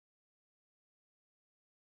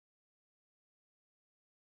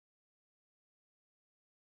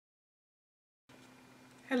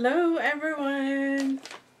Hello everyone!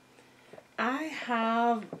 I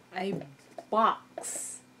have a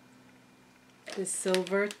box, the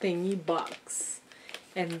silver thingy box,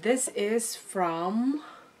 and this is from,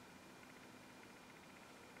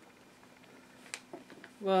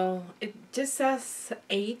 well, it just says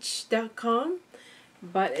h.com,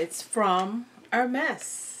 but it's from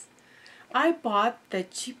Hermes. I bought the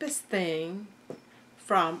cheapest thing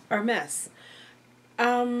from Hermes.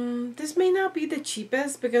 This may not be the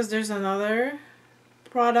cheapest because there's another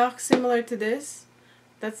product similar to this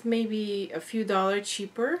that's maybe a few dollars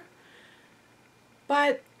cheaper,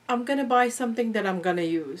 but I'm gonna buy something that I'm gonna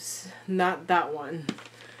use, not that one.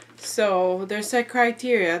 So there's a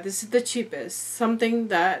criteria. This is the cheapest, something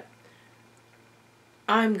that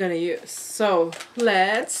I'm gonna use. So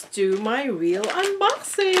let's do my real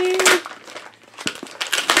unboxing.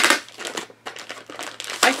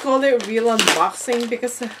 I call it real unboxing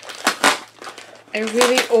because I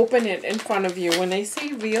really open it in front of you when I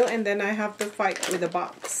say real, and then I have to fight with the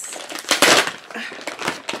box.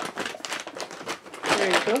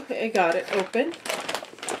 There you go. I got it open.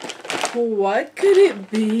 What could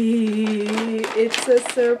it be? It's a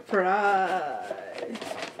surprise.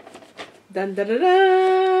 Dun dun dun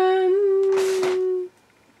dun.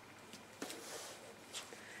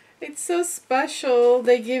 It's so special.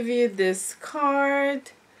 They give you this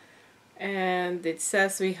card. And it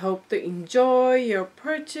says, we hope to enjoy your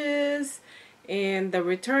purchase, and the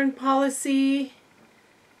return policy.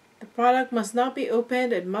 The product must not be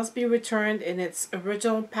opened. It must be returned in its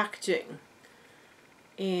original packaging.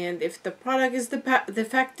 And if the product is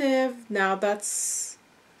defective, now that's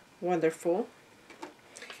wonderful.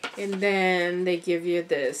 And then they give you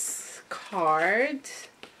this card.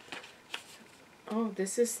 Oh,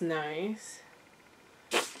 this is nice.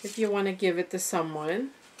 If you want to give it to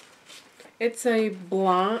someone. It's a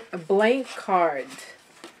blank card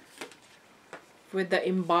with the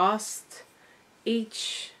embossed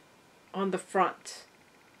H on the front.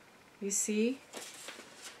 You see?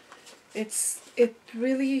 It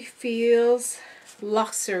really feels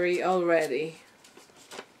luxury already.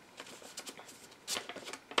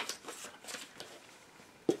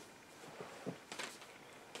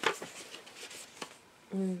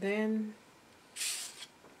 And then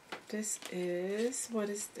this is, what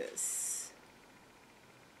is this?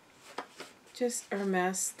 Just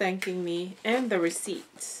Hermes thanking me, and the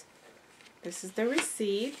receipt. This is the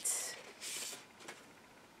receipt.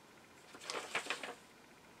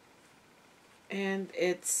 And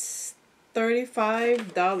it's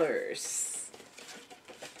 $35.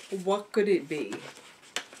 What could it be?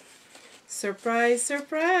 Surprise,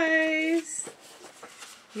 surprise!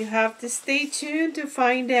 You have to stay tuned to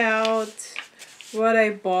find out what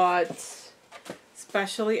I bought.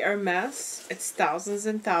 Especially Hermes, it's thousands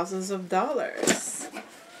and thousands of dollars.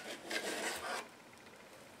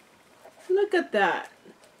 Look at that.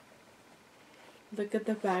 Look at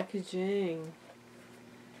the packaging.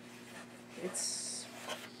 It's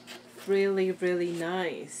really, really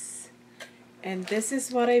nice. And this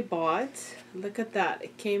is what I bought. Look at that.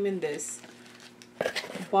 It came in this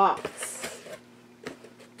box.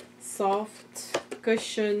 Soft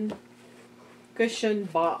cushion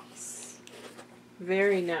box.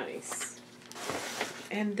 Very nice.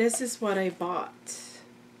 And this is what I bought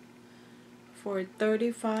for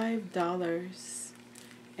 $35.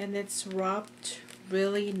 And it's wrapped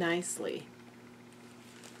really nicely.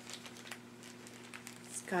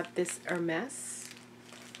 It's got this Hermes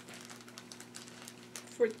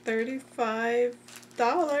for $35.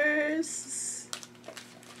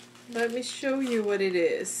 Let me show you what it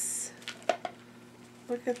is.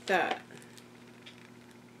 Look at that.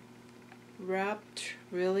 Wrapped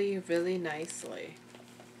really, really nicely.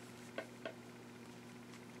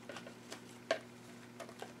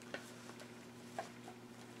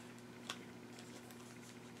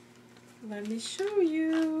 Let me show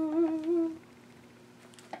you.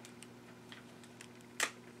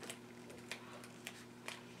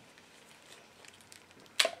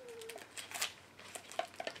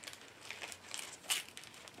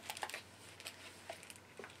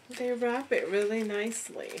 They wrap it really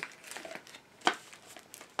nicely.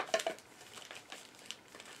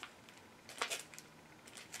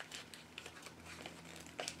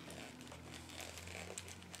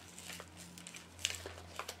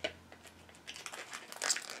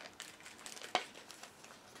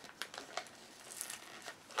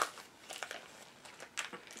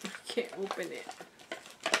 Can't open it.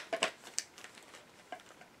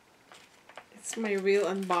 It's my real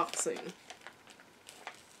unboxing.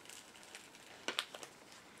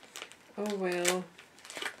 Oh well.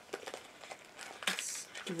 Let's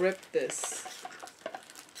rip this.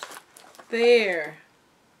 there.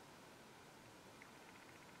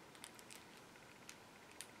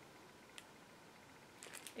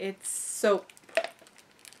 It's soap.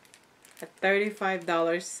 A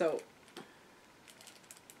 $35 soap.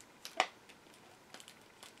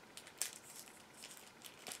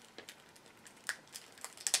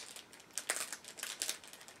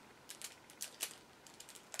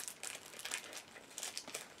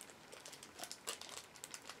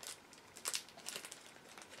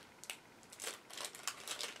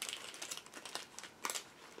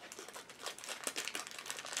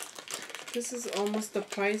 This is almost the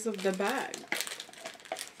price of the bag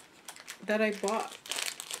that I bought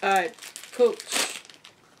at Coach,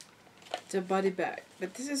 the body bag.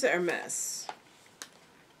 But this is Hermes.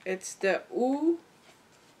 It's the Eau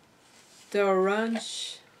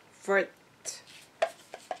d'Orange Vert.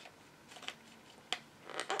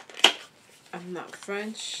 I'm not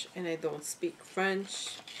French and I don't speak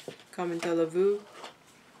French. Comment-vous.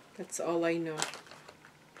 That's all I know.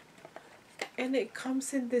 And it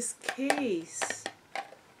comes in this case.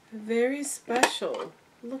 Very special.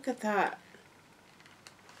 Look at that.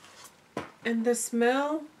 And the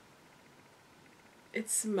smell,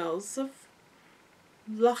 it smells of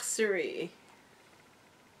luxury.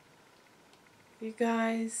 You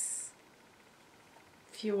guys,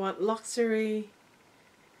 if you want luxury,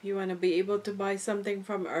 if you want to be able to buy something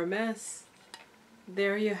from Hermes,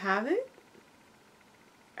 there you have it.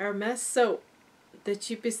 Hermes soap, the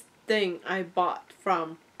cheapest thing I bought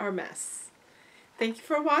from Hermes. Thank you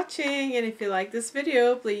for watching, and if you like this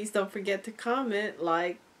video, please don't forget to comment,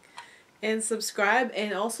 like, and subscribe,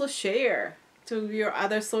 and also share to your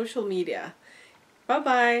other social media. Bye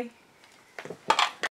bye.